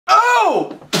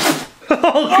No!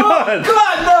 Oh God!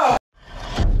 God, no!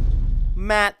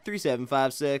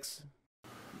 Matt3756.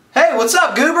 Hey, what's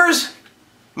up, goobers?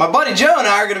 My buddy Joe and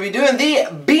I are going to be doing the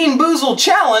Bean Boozled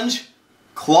challenge,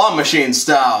 claw machine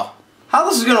style. How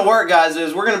this is going to work, guys,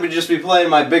 is we're going to just be playing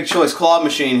my big choice claw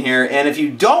machine here, and if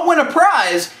you don't win a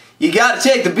prize, you got to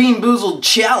take the Bean Boozled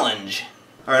challenge.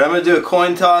 Alright, I'm going to do a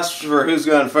coin toss for who's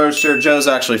going first here. Joe's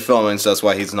actually filming, so that's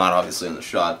why he's not obviously in the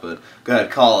shot, but go ahead,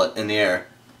 call it in the air.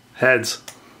 Heads.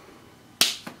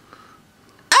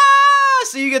 Ah!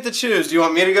 So you get to choose. Do you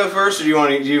want me to go first, or do you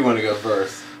want to go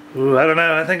first? Ooh, I don't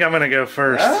know. I think I'm gonna go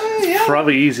first. Yeah.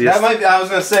 Probably easiest. That might, I was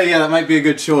gonna say, yeah, that might be a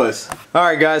good choice.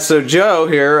 Alright guys, so Joe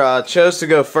here chose to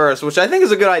go first, which I think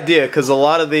is a good idea, because a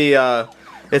lot of the,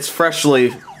 it's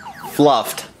freshly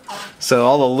fluffed. So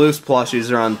all the loose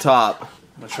plushies are on top. I'm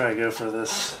gonna try to go for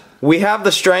this. We have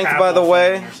the strength, by the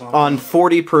way, on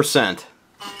 40%.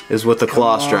 Is what the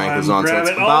claw strength is on, so it's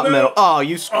about middle. Oh,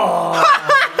 you... Look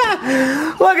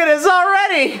at this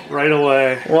already! Right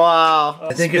away. Wow.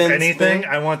 I think if anything,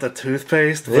 I want the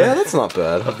toothpaste. Yeah, that's not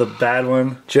bad. Of the bad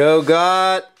one. Joe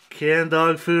got... Canned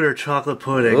dog food or chocolate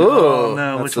pudding? Ooh, oh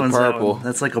no, which one's purple? that one?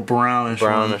 That's like a brownish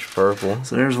purple.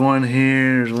 So there's one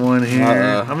here, there's one here.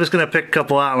 I'm just gonna pick a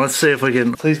couple out and let's see if we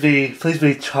can... Please be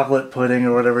chocolate pudding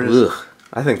or whatever it is. Ugh.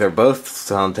 I think they're both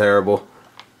sound terrible.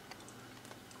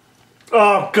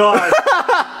 Oh God!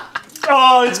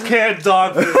 Oh, it's canned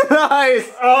dog food. Nice!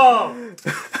 Oh!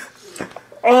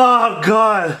 Oh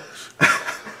God!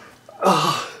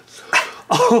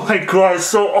 Oh my God! It's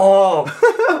so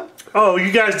oh,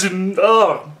 you guys didn't.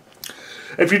 Oh,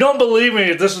 if you don't believe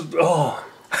me, this is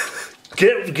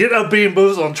get a Bean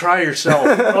Boozled and try yourself.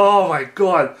 Oh my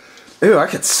God! Ew, I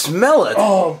could smell it.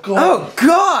 Oh God! Oh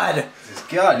God!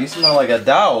 God, you smell like a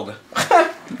dog.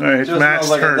 Alright, Matt's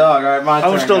like turn. a dog. All right, my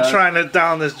turn. I'm still trying to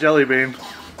down this jelly bean.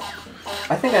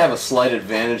 I think I have a slight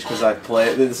advantage because I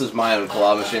play. This is my own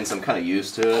claw machine, so I'm kind of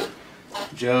used to it.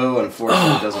 Joe,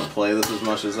 unfortunately, doesn't play this as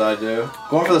much as I do.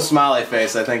 Going for the smiley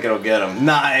face, I think it'll get him.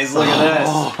 Nice, look at this.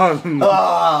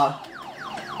 Oh,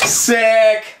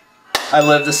 sick. I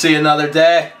live to see another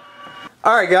day.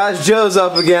 All right, guys, Joe's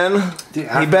up again.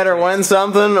 He better win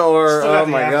something, or oh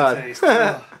my God.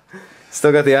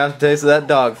 Still got the aftertaste of that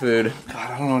dog food. God,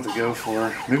 I don't know what to go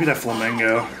for. Maybe that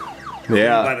flamingo.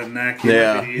 Yeah. By the neck.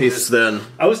 Yeah, he's thin.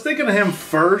 I was thinking of him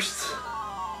first.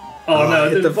 Oh no,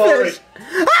 it didn't fall right.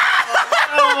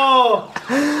 Oh!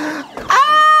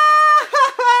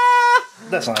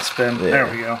 That's not a spin. Yeah. There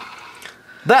we go.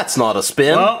 That's not a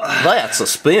spin. Well, that's a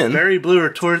spin. Berry blue or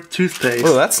toothpaste.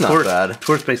 Oh, that's not bad.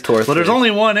 Toothpaste. Well, there's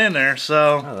only one in there,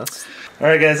 so. Oh, that's...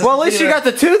 Alright, guys. Well, at least you got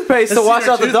the toothpaste to wash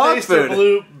out the dog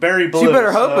food. Berry blue. So you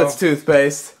better hope it's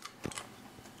toothpaste.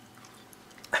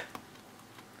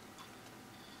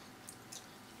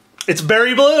 It's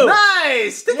berry blue.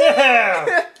 Nice.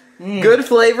 Yeah. Good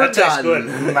flavor. That tastes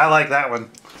good. I like that one.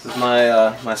 This is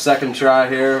my my second try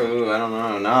here. Ooh, I don't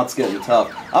know. Now it's getting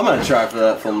tough. I'm gonna try for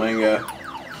that flamingo.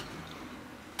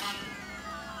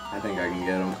 I think I can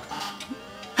get him.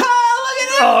 Ah, look at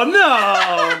that! Oh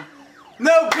no!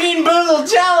 No Bean Boozled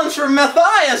challenge for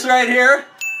Matthias right here.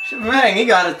 Shebang, he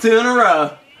got it 2 in a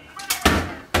row.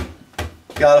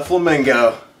 Got a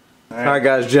flamingo. Alright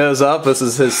guys, Joe's up. This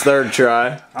is his 3rd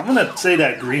try. I'm gonna say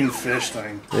that green fish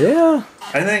thing. Yeah.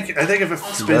 I think if it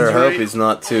spins better right. hope he's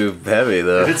not too heavy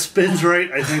though. If it spins right,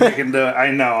 I think I can do it.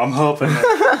 I know, I'm hoping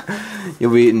it.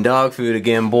 You'll be eating dog food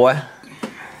again, boy.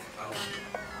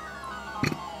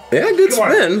 Yeah, good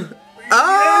spin.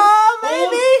 Oh,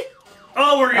 maybe.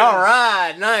 Oh, we're good.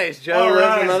 Alright, nice. Joe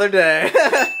lives another day.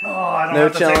 No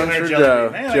challenge for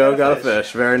Joe. Joe got a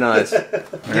fish. Very nice.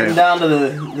 Getting down to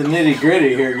the nitty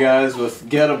gritty here, guys, with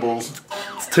gettables.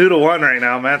 It's 2-1 right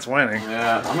now. Matt's winning.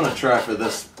 Yeah, I'm gonna try for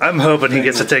this. I'm hoping he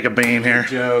gets to take a bean here.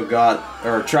 Joe got,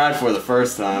 or tried for the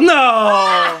first time.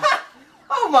 No!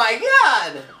 Oh my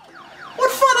God!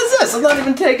 What fun is this? I'm not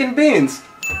even taking beans.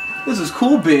 This is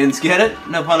cool beans, get it?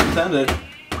 No pun intended.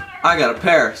 I got a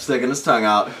pear sticking his tongue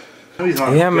out.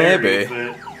 Yeah, maybe.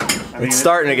 It's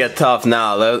starting to get tough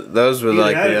now. Those were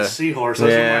like the seahorse.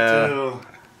 Yeah.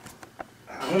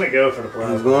 I'm gonna go for the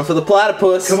platypus. He's going for the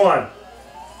platypus. Come on.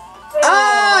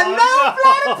 Oh, no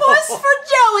platypus for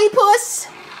Joey Puss.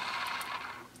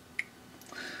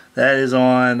 That is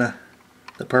on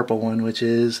the purple one, which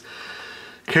is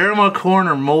caramel corn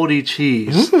or moldy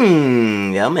cheese.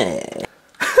 Mmm, yummy.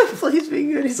 Please be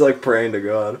good. He's like praying to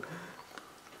God.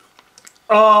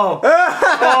 Oh,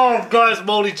 oh, God, it's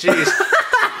moldy cheese.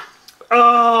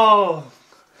 Oh,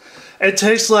 it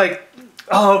tastes like,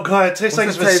 oh God, it tastes like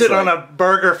it's been sitting on a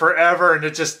burger forever and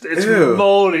it's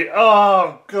moldy.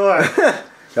 Oh, God.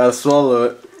 Gotta swallow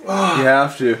it. You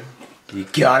have to. You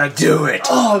gotta do it.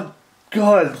 Oh,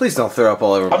 God. Please don't throw up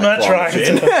all over my I'm not claw trying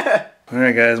machine. to.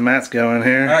 Alright, guys, Matt's going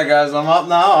here. Alright, guys, I'm up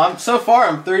now. So far,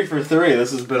 I'm 3 for 3.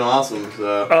 This has been awesome,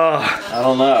 so. I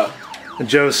don't know.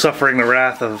 Joe's suffering the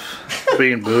wrath of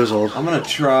being boozled. I'm gonna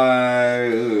try.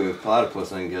 Ooh,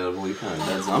 platypus ain't gettable. You kind of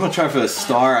dead. I'm gonna try for the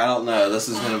star. I don't know. This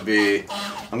is gonna be.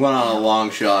 I'm going on a long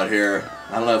shot here.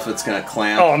 I don't know if it's gonna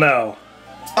clamp. Oh, no.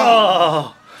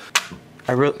 Oh.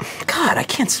 I really. God, I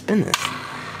can't spin this.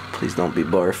 Please don't be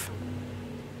barf.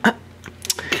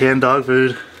 Canned dog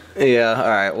food. Yeah,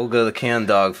 alright, we'll go to the canned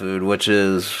dog food, which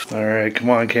is... Alright, come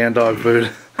on, canned dog food.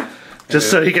 Just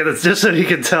so he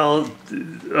can tell.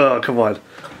 Oh, come on.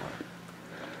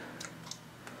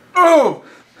 Oh!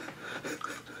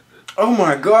 Oh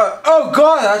my god. Oh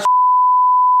god, that's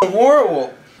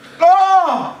horrible.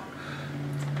 Oh!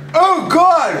 Oh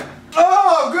god!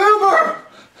 Oh,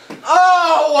 Goober!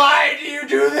 Oh, why do you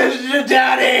do this to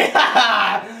Daddy?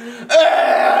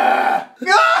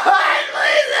 God,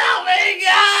 please help me,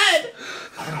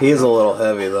 God! He's a little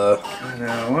heavy, though. I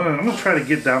know. I'm gonna try to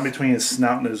get down between his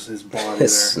snout and his body.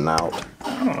 His there. snout.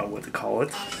 I don't know what to call it.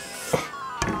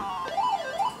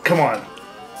 Come on.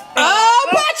 Oh,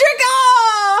 Patrick!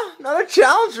 Oh! Another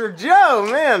challenge for Joe,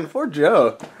 man. Poor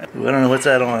Joe. I don't know what's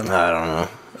that on. I don't know.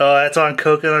 Oh, that's on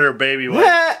coconut or baby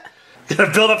white.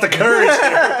 Gotta build up the courage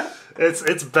here.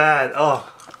 It's bad. Oh.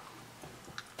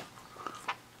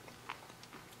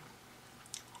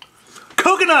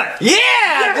 Coconut! Yeah!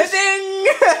 Yes!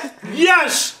 Ding!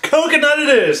 Yes! Coconut it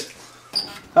is!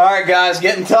 Alright, guys,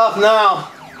 getting tough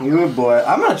now. Good boy.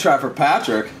 I'm gonna try for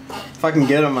Patrick. If I can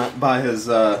get him by his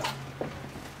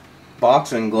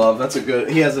boxing glove. That's a good.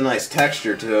 He has a nice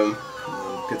texture to him.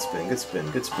 Good spin, good spin,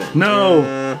 good spin. No!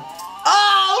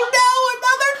 Oh no,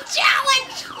 another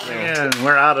challenge! Man,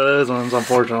 we're out of those ones,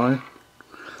 unfortunately.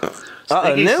 A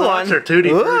Stinky new socks one. or Tutti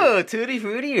Frutti? Ooh, Tutti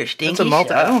Frutti or Stinky That's a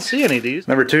multi. I don't see any of these.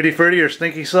 Remember Tutti Frutti or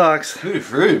Stinky Socks? Tutti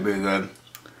Frutti would be good.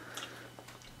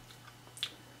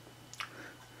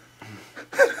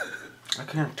 I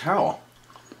can't tell.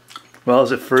 Well,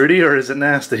 is it fruity or is it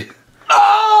nasty?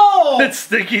 Oh! It's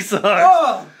Stinky Socks.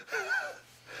 Oh!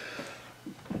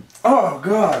 Oh,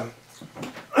 God.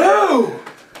 Ew!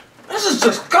 This is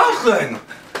disgusting!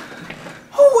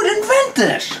 Who would invent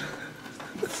this?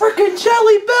 Freaking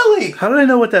Jelly Belly! How do I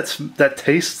know what that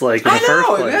tastes like in the first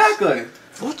place? Exactly.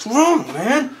 What's wrong,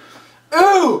 man?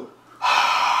 Ew!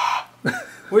 What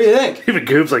do you think? Even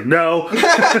Goob's like, no.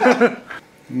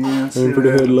 Aim for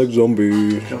the head like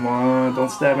zombie. Come on, don't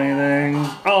stab anything.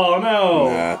 Oh, no.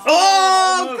 Nah.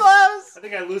 Oh, close! I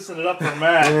think I loosened it up for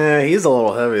Matt. Yeah, he's a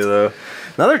little heavy, though.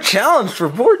 Another challenge for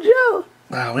poor Joe.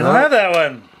 Oh, we don't have that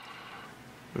one.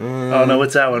 Oh, no,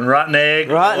 what's that one? Rotten egg?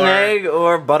 Rotten egg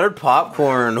or buttered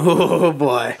popcorn. Oh,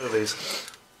 boy. Movies.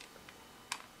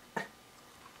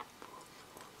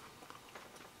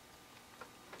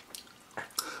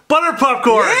 Butter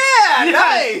popcorn! Yeah, Yes!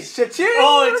 nice! Cha-ching!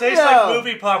 Oh, it tastes Yeah. like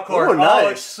movie popcorn. Oh, nice. Oh,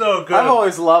 it's so good. I've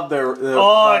always loved their Oh,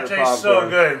 it butter tastes so popcorn.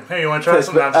 good. Hey, you want to try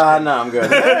some? No, I'm good.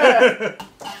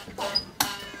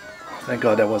 Thank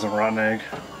God that wasn't rotten egg.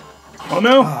 Oh,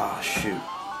 no. Oh, shoot.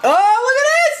 Oh, look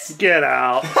at this! Get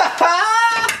out.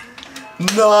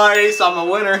 Nice, I'm a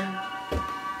winner.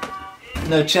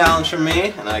 No challenge for me,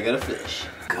 and I got a fish.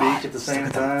 Beak at the same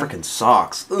time. Freaking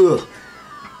socks. Ugh.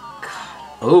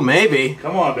 Oh, maybe.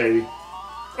 Come on, baby.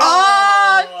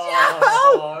 Oh,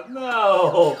 Oh,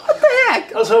 no. What the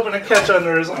heck? I was hoping to catch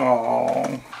under his.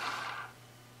 Oh.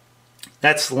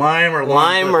 That's lime or lawn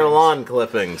Lime or clippings. lawn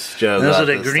clippings, Joe. Those got are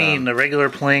the this green, time. the regular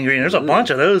plain green. There's a bunch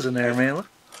of those in there, man. Look.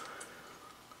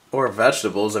 Or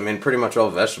vegetables. I mean, pretty much all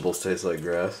vegetables taste like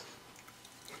grass.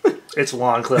 It's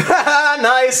lawn clippings.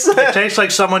 Nice! It tastes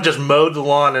like someone just mowed the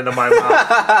lawn into my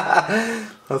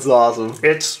mouth. That's awesome.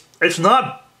 It's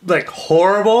not like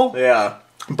horrible, Yeah.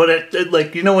 but it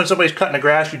like, you know when somebody's cutting the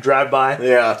grass, you drive by?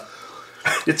 Yeah.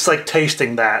 It's like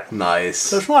tasting that. Nice.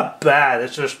 So it's not bad.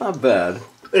 It's just, Not bad.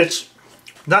 it's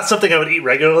not something I would eat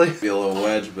regularly. Be a little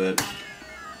wedge, but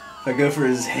if I go for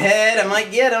his head, I might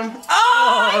get him.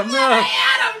 Oh, no.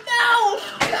 Adam, no!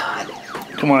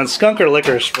 God. Come on, skunk or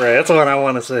licorice spray. That's the one I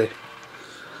want to see.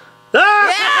 Ah!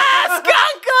 Yeah,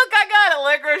 skunk cook! I got it.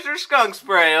 Licorice or skunk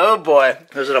spray. Oh boy.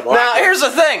 Is it a black Now, one? here's the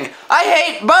thing. I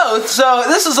hate both, so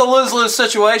this is a lose-lose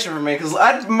situation for me, because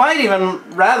I might even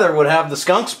rather would have the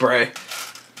skunk spray.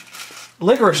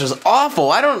 Licorice is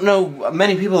awful. I don't know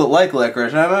many people that like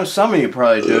licorice. I know some of you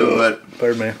probably do, but...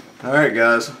 Pardon me. Alright,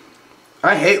 guys.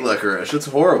 I hate licorice. It's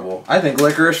horrible. I think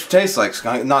licorice tastes like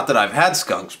skunk. Not that I've had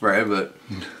skunk spray, but...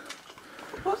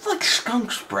 What's like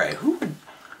skunk spray? Who would...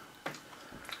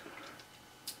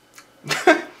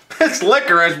 It's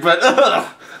licorice, but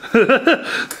ugh.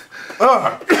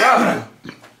 Oh, God.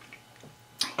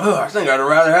 Oh, I think I'd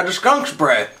rather have the skunk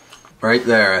spray. Right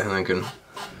there, I think. And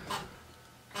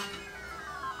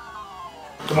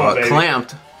Come on, baby.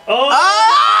 Clamped. Oh!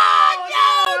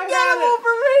 No, get him over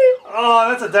me. Oh,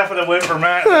 that's a definite win for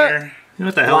Matt there.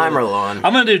 What the hell? Limerlawn.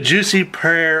 I'm gonna do juicy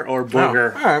pear or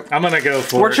booger. Oh, all right. I'm gonna go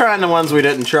for We're it. trying the ones we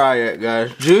didn't try yet,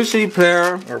 guys. Juicy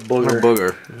pear Or booger. Or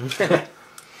booger.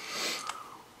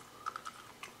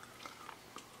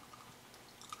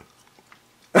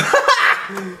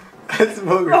 That's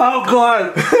booger. Oh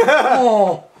god.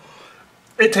 Oh.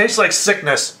 It tastes like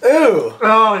sickness. Ew.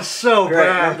 Oh, it's so Great.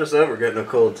 I'm bad. just over getting a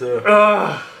cold too.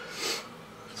 Ugh.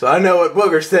 So I know what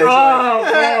boogers taste Oh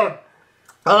like. god.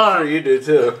 I'm sure you do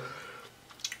too.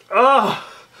 Oh,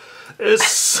 it's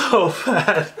so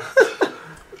bad.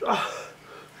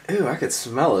 Ew, I could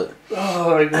smell it.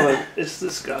 Oh my god, it's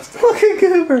disgusting. Look at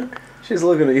Cooper. She's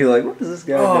looking at you like, what is this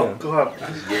guy Oh doing? god.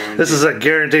 This is a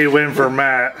guaranteed win for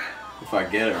Matt. If I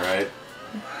get it right.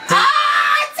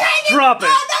 Drop it.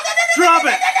 Drop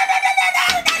it.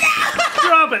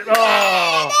 Drop it.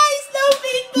 Oh.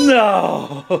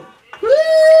 No.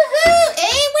 Woohoo!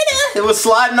 Hey, winner! It was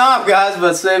sliding off, guys,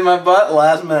 but saved my butt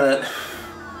last minute.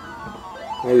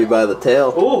 Maybe by the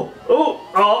tail. Oh. Oh.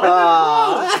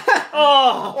 Oh.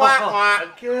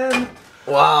 Oh. Again.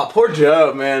 Wow, poor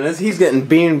Joe, man. He's getting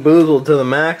Bean Boozled to the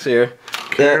max here.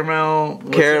 Caramel.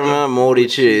 Caramel moldy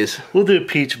cheese. We'll do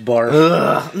peach barf.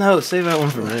 Ugh, no, save that one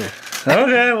for me.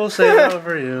 Okay, we'll save that one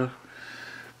for you.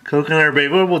 Coconut or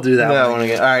baby. We'll do that That one. one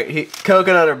again. Alright,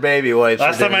 coconut or baby wipes.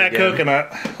 Last time I had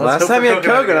coconut. Last time you had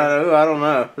coconut, ooh, I don't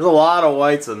know. There's a lot of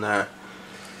whites in there.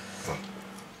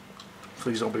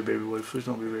 Please don't be baby wipes. Please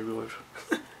don't be baby wipes.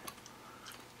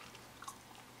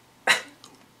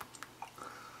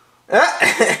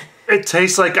 It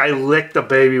tastes like I licked a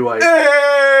baby wipe.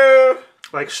 Ew.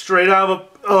 Like straight out of a...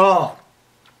 Oh.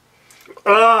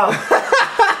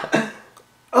 Oh.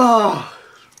 Oh.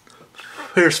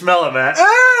 Here, smell it, Matt.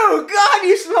 Oh, God,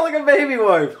 you smell like a baby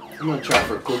wipe. I'm gonna try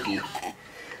for a cookie.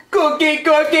 Cookie,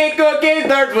 cookie, cookie,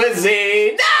 starts with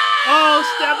Z. No! Oh,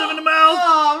 stabbed him in the mouth.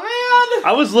 Oh, man.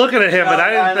 I was looking at him, but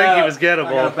I didn't think he was I got a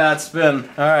gettable. bad spin.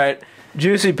 Alright.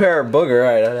 Juicy pear booger.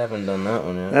 Alright, I haven't done that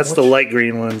one yet. That's the light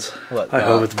green ones. What? I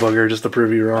hope it's booger, just to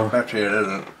prove you wrong. Actually, it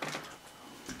isn't.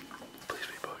 Please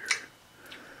be booger.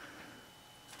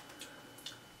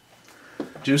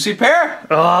 Juicy pear.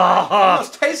 Oh.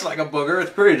 Almost tastes like a booger.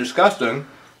 It's pretty disgusting.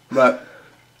 But,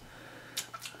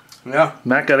 yeah.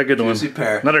 Matt got a good one. Juicy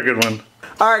pear. Another good one.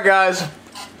 Alright, guys.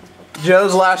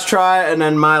 Joe's last try and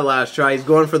then my last try. He's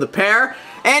going for the pear.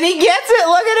 And he gets it.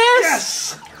 Look at this.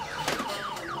 Yes!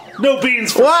 No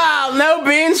beans for Wow, no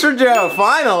beans for Joe.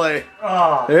 Finally.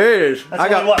 Oh. Jeez.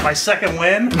 That's only, what, my second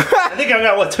win? I think I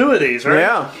got, what, 2 of these, right?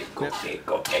 Yeah. Cookie,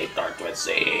 cookie, start with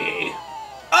C.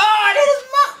 Oh, I did his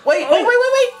mouth. Wait. Oh,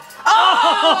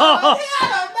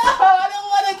 no, I don't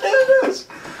want to do this.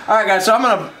 Alright, guys,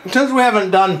 so since we haven't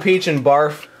done peach and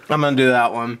barf, I'm going to do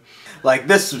that one. Like,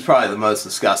 this is probably the most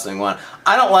disgusting one.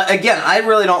 I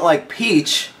really don't like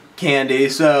peach candy,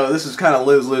 so this is kind of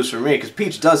lose-lose for me, because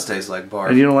peach does taste like barf.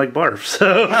 And you don't like barf,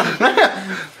 so...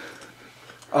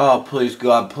 Oh, please,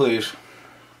 God, please.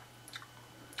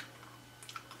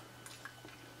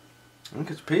 I think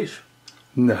it's peach.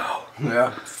 No.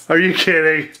 Yeah. Are you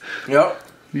kidding? Yep.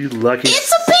 You lucky...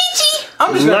 It's a peachy!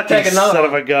 I'm just going to lucky take another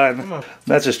son one. of a gun.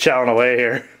 That's just chowing away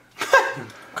here.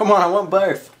 Come on, I want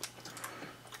barf.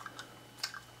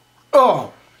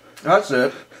 Oh, that's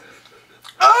it.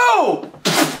 Oh!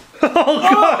 Oh,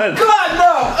 God! God,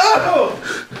 no! Oh!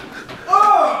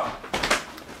 Oh!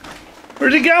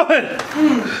 Where's he going?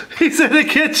 He's in the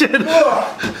kitchen.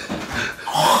 Oh!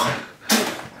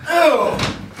 Ew!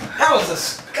 That was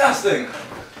disgusting.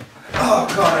 Oh,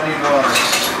 God, I need water.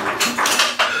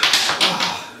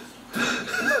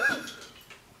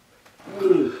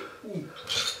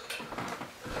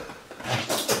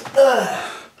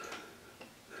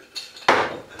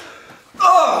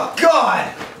 Oh,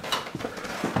 God!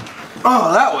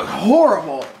 Oh, that was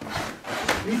horrible.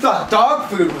 You thought dog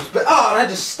food was bad. Oh, and I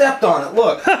just stepped on it.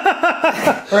 Look.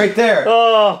 Right there.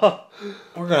 Oh.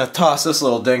 We're going to toss this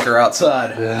little dinker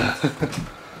outside. Yeah.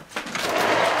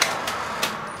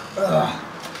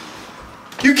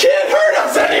 You can't hurt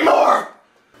us anymore!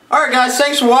 Alright, guys,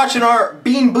 thanks for watching our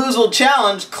Bean Boozled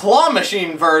Challenge claw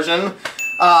machine version.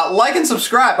 Like and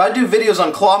subscribe. I do videos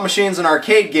on claw machines and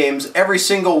arcade games every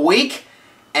single week.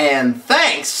 And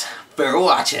thanks for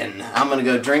watching. I'm gonna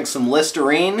go drink some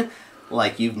Listerine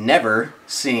like you've never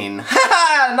seen.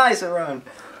 Nice, it rhymed.